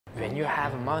when you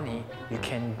have money, you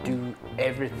can do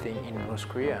everything in North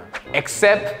Korea.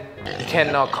 Except you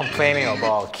cannot complain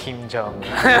about Kim Jong.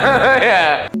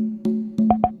 Yeah.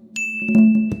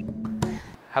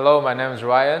 Hello, my name is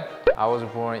Ryan. I was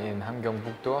born in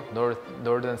Hamgyongbuk-do,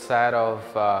 northern side of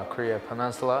Korea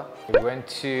Peninsula. I went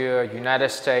to United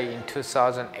States in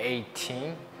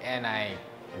 2018 and I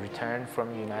returned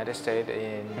from United States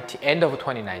in the end of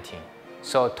 2019.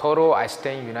 So total, I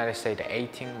stayed in United States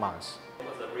 18 months.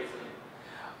 What was the reason?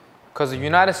 Because the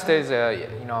United States is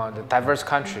the diverse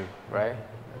country, right?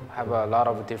 Have a lot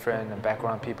of different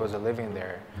background people living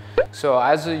there. So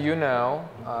as you know,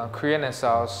 Korean and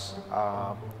South,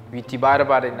 we divided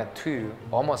about it into two,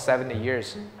 almost 70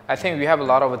 years. I think we have a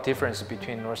lot of difference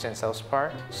between North and South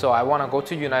part. So I want to go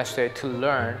to United States to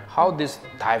learn how this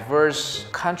diverse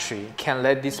country can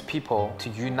let these people to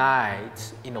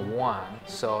unite in one.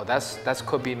 So that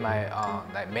could be my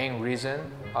main reason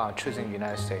choosing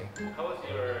United States. How was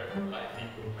your life in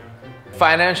America?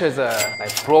 Financial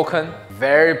is broken,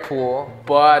 very poor,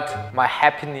 but my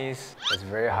happiness is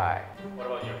very high. What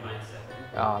about your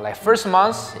mindset? First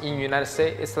month in United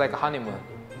States, it's like a honeymoon.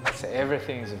 So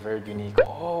everything is very unique.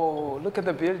 Oh, look at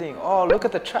the building. Oh, look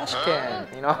at the trash can.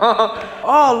 You know.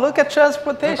 Oh, look at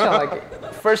transportation.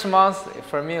 Like first month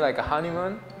for me like a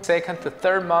honeymoon. Second to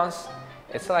third month,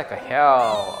 it's like a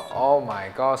hell. Oh my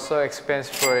God, so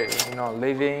expensive for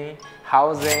living,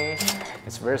 housing.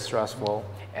 It's very stressful.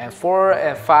 And 4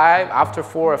 and 5, after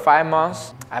 4 or 5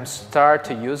 months, I'm start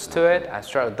to used to it. I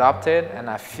start adopt it, and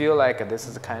I feel like this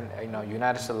is the kind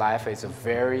United States life is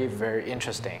very, very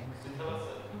interesting. Tell us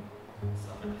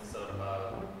some episode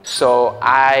about. So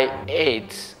I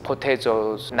ate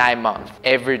potatoes 9 months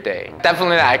every day.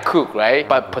 Definitely I cook, right?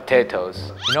 But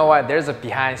potatoes. You know what? There's a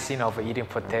behind scene of eating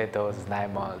potatoes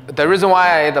 9 months. The reason why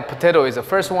I ate the potato is the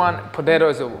first one. Potato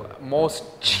is the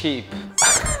most cheap.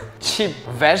 Cheap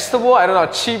vegetable, I don't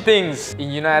know, cheap things in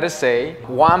United States.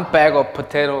 One bag of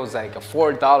potatoes like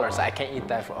 $4. I can eat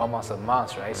that for almost a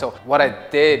month, right? So what I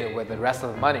did with the rest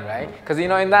of the money, right? Because in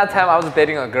that time I was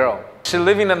dating a girl. She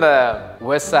living in the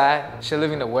west side. She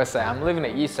living in the west side. I'm living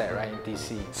in the east side, right, in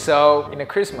DC. So in the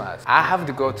Christmas, I have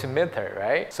to go to meet her,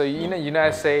 right? So in the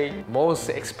United States, most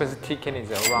expensive ticket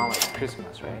is around like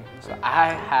Christmas, right? So I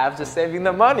have to saving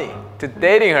the money to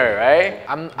dating her, right?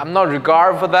 I'm not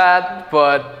regard for that,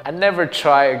 but I never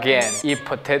try again eat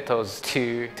potatoes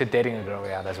to dating a girl.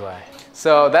 Yeah, that's why.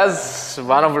 So that's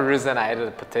one of the reasons I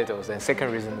added potatoes. And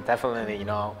second reason, definitely,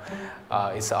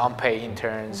 it's unpaid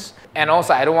interns. And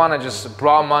also, I don't want to just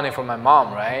borrow money from my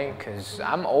mom, right? Because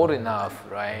I'm old enough,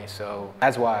 right? So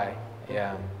that's why,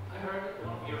 yeah. I heard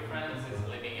one of your friends is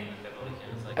living in Beverly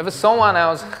Hills. If it's someone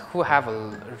else who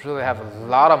really have a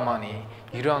lot of money,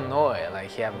 you don't know it, like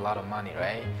he have a lot of money,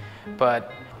 right?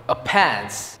 But a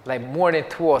pants like more than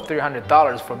 $200 or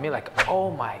 $300 for me, like, oh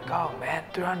my God, man,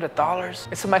 $300?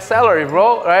 It's my salary,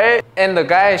 bro, right? And the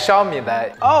guy showed me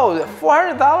that, oh,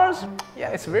 $400?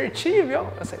 Yeah, it's very cheap,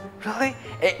 yo. I was like, really?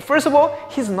 First of all,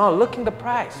 he's not looking the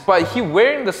price, but he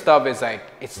wearing the stuff is like,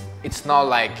 it's not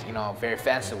like, very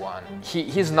fancy one.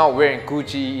 He's not wearing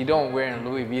Gucci, he don't wearing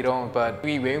Louis Vuitton, but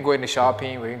when you go into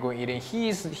shopping, when you go eating,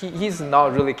 he's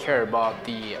not really care about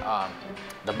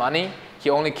the money. He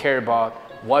only care about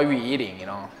what we eating,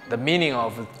 the meaning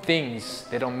of things.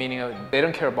 They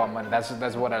don't care about money.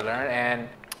 That's what I learned.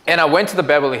 And I went to the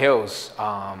Beverly Hills.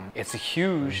 It's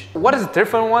huge. What is the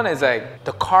different one is like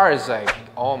the car is like,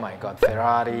 oh my God,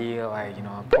 Ferrari, like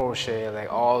Porsche,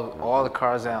 like all the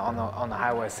cars on the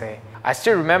highway. I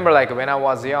still remember like when I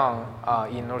was young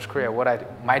in North Korea.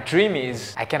 My dream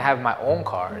is I can have my own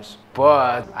cars,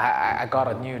 but I got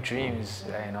a new dreams,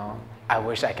 I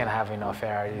wish I can have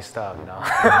Ferrari stuff,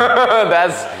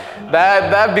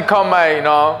 that become my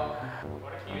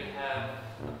What if you have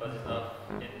a budget of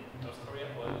in North Korea?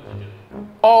 What would you do?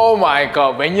 Oh my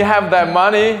God, when you have that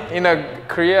money in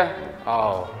Korea,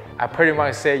 I pretty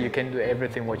much say you can do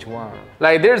everything what you want.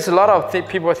 Like there's a lot of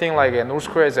people think like North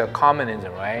Korea is a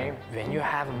communism, right? When you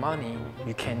have money,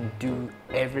 you can do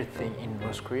everything in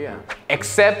North Korea,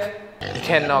 except you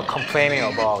cannot complain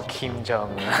about Kim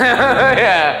Jong.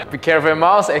 Yeah, be careful,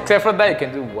 mouse. Except for that, you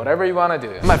can do whatever you want to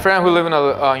do. My friend who live in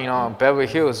Beverly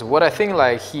Hills, what I think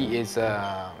like he is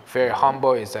very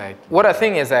humble is like, what I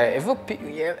think is that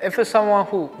if it's someone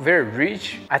who very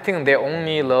rich, I think they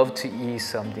only love to eat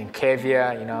something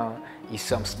caviar, eat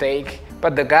some steak.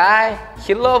 But the guy,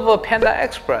 he love a Panda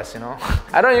Express, you know.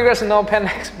 I don't know you guys know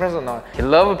Panda Express or not. He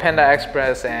love a Panda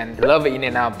Express and he love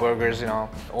In-N-Out burgers, you know.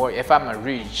 Or if I'm a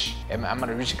rich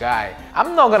guy,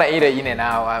 I'm not gonna eat an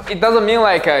In-N-Out. It doesn't mean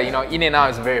like, you know, In-N-Out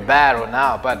is very bad or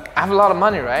not, but I have a lot of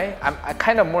money, right? I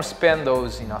kind of more spend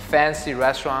those, you know, fancy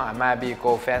restaurant. I might be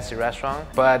go fancy restaurant,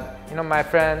 but you know, my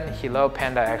friend, he loved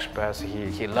Panda Express.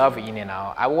 He loved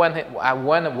In-N-Out. I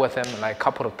went with him like a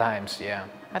couple of times, yeah.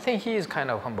 I think he is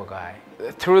kind of a humble guy.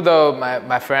 Through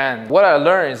my friend, what I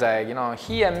learned is like, you know,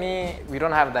 he and me, we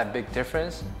don't have that big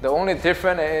difference. The only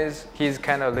difference is he's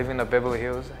kind of living in the Beverly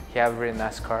Hills. He have a really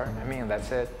nice car. I mean,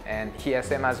 that's it. And he,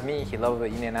 same as me, he loved the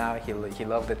In-N-Out. He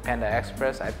loved the Panda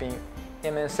Express. I think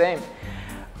him and same.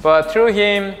 But through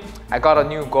him, I got a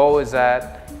new goal is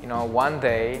that, you know, one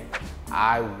day,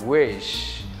 I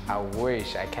wish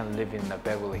I can live in the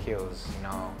Beverly Hills, you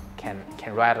know,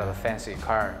 can ride a fancy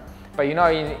car. But you know,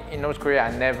 in North Korea,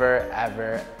 I never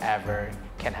ever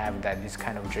can have this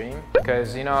kind of dream.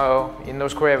 Because you know, in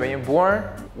North Korea, when you're born,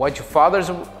 what your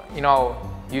fathers, you know,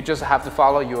 you just have to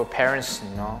follow your parents,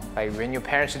 you know. Like when your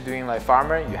parents are doing like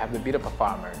farmer, you have to be a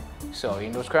farmer. So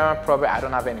in North Korea, probably I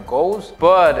don't have any goals.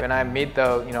 But when I meet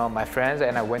you know, my friends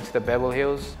and I went to the Beverly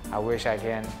Hills, I wish I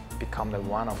can become the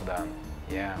one of them.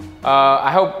 Yeah.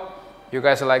 I hope you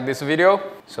guys like this video.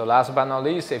 So last but not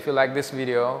least, if you like this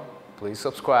video, please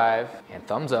subscribe and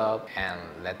thumbs up and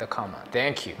let the comment.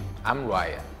 Thank you. I'm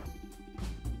Ryan.